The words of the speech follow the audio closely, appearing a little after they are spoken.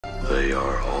They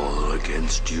are all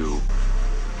against you.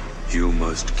 You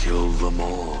must kill them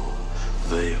all.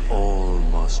 They all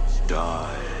must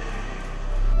die.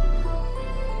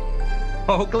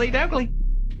 Oakley dokley.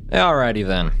 Alrighty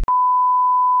then.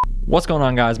 What's going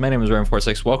on, guys? My name is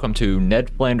Ram46. Welcome to Ned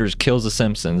Flanders Kills the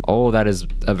Simpsons. Oh, that is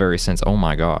a very sense. Oh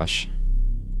my gosh.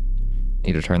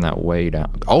 Need to turn that way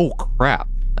down. Oh crap.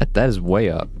 That is way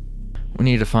up. We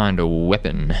need to find a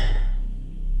weapon.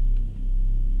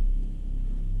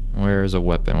 Where's a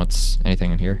weapon? What's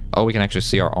anything in here? Oh, we can actually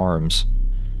see our arms.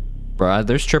 Bruh,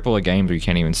 there's AAA games where you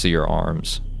can't even see your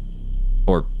arms.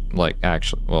 Or, like,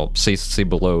 actually, well, see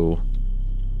below.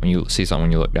 When you see something,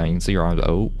 when you look down, you can see your arms.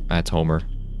 Oh, that's Homer.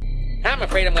 I'm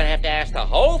afraid I'm gonna have to ask the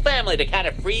whole family to kind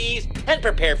of freeze and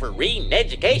prepare for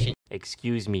re-education.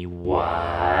 Excuse me,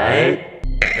 what?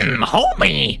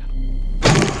 Homie!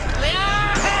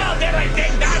 Hell, did I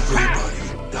dig that crap?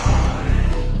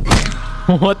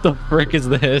 What the frick is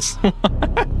this? Die!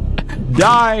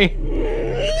 I'm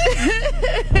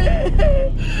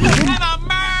a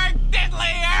Merg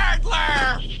Diddley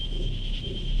Erdler!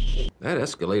 That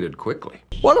escalated quickly.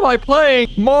 What am I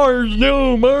playing? Marge,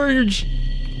 no, Marge!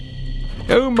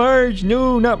 Oh, Marge,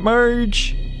 no, not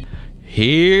Marge.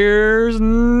 Here's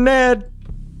Ned.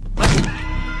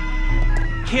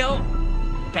 Kill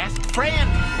best friend.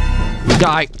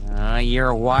 Die.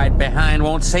 Your wide behind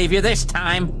won't save you this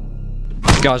time.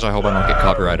 Gosh, I hope I don't get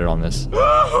copyrighted on this.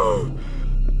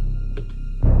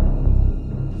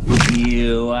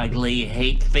 You ugly,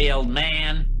 hate-filled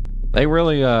man. They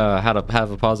really have a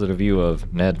positive view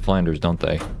of Ned Flanders, don't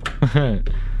they? Okay,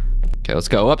 let's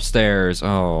go upstairs.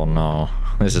 Oh no,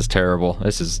 this is terrible.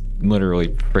 This is literally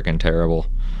freaking terrible.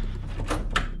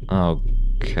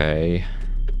 Okay.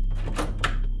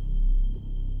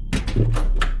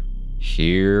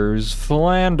 Here's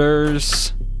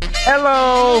Flanders.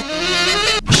 Hello!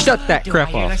 Shut that crap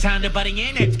Do I hear the off. sound of butting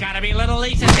in? It's gotta be little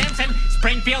Lisa Simpson,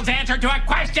 Springfield's answer to a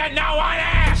question no one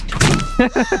asked!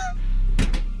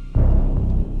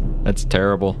 That's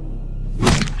terrible.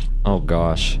 Oh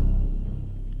gosh.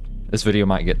 This video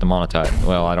might get demonetized.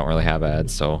 Well, I don't really have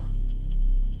ads, so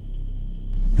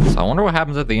I wonder what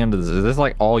happens at the end of this. Is this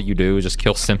like all you do is just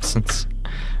kill Simpsons?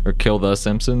 Or kill the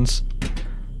Simpsons?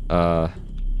 Can't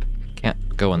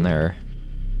go in there.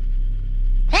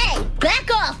 Hey, back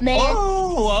off, man!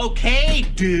 Oh, okay,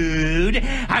 dude.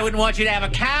 I wouldn't want you to have a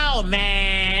cow,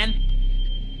 man.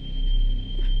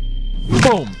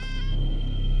 Boom!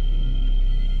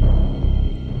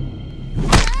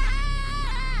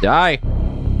 Die!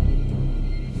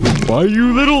 Why,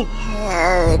 you little...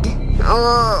 Nerd.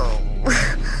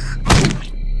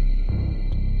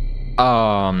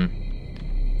 Oh.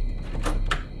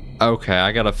 Okay,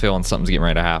 I got a feeling something's getting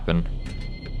ready to happen.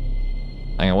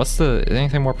 Hang on, is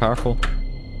anything more powerful?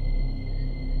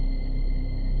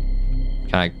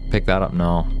 Can I pick that up?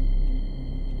 No.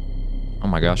 Oh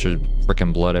my gosh, there's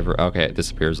freaking blood everywhere. Okay, it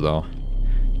disappears though.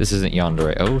 This isn't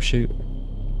yandere. Oh shoot.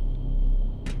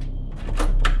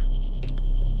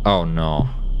 Oh no.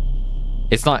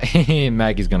 It's not.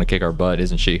 Maggie's gonna kick our butt,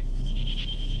 isn't she?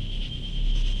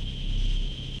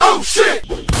 Oh shit!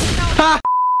 Ha!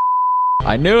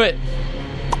 I knew it!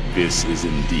 This is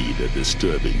indeed a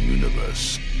disturbing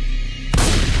universe.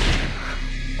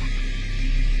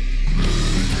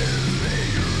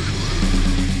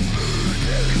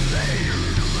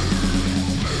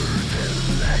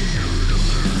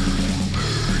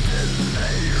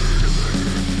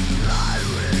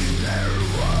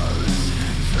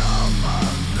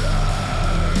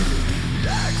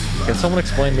 Can someone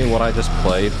explain to me what I just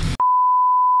played?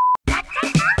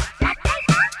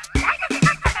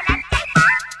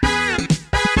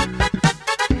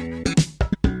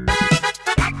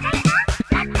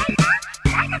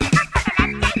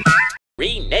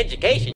 Re-education.